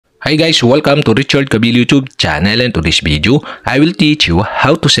Hi guys, welcome to Richard Cabile YouTube channel, and to this video, I will teach you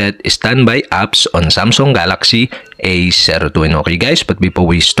how to set standby apps on Samsung Galaxy A02. And okay guys, but before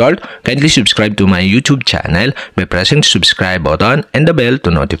we start, kindly subscribe to my YouTube channel by pressing the subscribe button and the bell to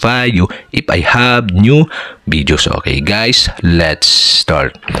notify you if I have new videos. Okay guys, let's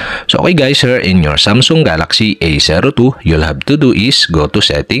start. So okay guys, here in your Samsung Galaxy A02, you'll have to do is go to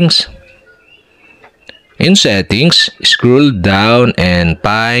settings. In settings, scroll down and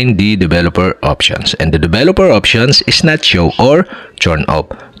find the developer options. And the developer options is not show or turn off.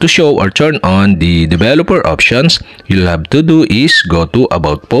 To show or turn on the developer options, you'll have to do is go to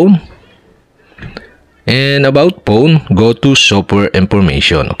about phone. And about phone, go to software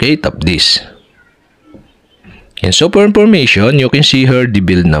information. Okay, tap this. In software information, you can see here the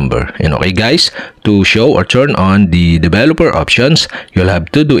build number. And okay guys, to show or turn on the developer options, you'll have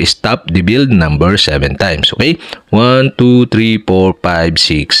to do is tap the build number 7 times. Okay, 1, 2, 3, 4, 5,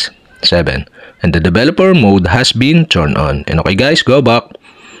 6, 7. And the developer mode has been turned on. And okay guys, go back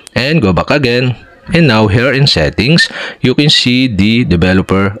and go back again. And now here in settings, you can see the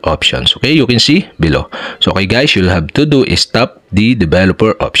developer options. Okay, you can see below. So okay guys, you'll have to do is tap the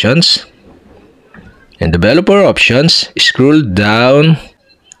developer options. In developer options, scroll down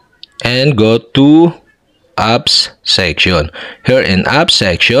and go to apps section. Here in apps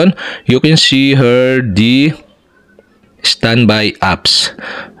section, you can see here the standby apps.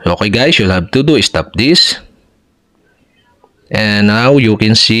 Okay guys, you'll have to do is tap this. And now you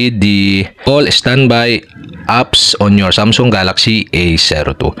can see the all standby apps on your Samsung Galaxy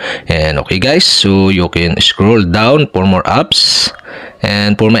A02. And okay guys, so you can scroll down for more apps.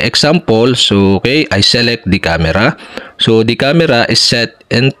 And for my example, so okay, I select the camera. So the camera is set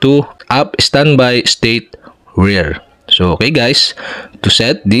into app standby state rear. So okay guys, to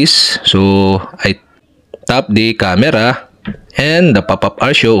set this, so I tap the camera and the pop-up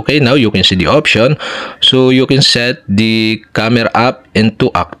are show. Okay, now you can see the option. So you can set the camera app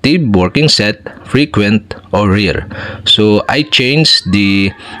into active, working set, frequent, or rear. So I changed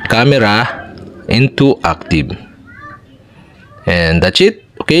the camera into active. And that's it.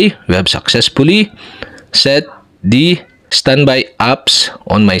 Okay, we have successfully set the standby apps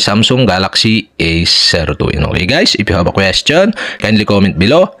on my Samsung Galaxy A02. And okay guys, if you have a question, kindly comment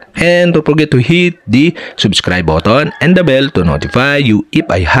below. And don't forget to hit the subscribe button and the bell to notify you if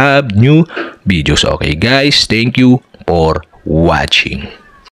I have new videos. Okay guys, thank you for watching.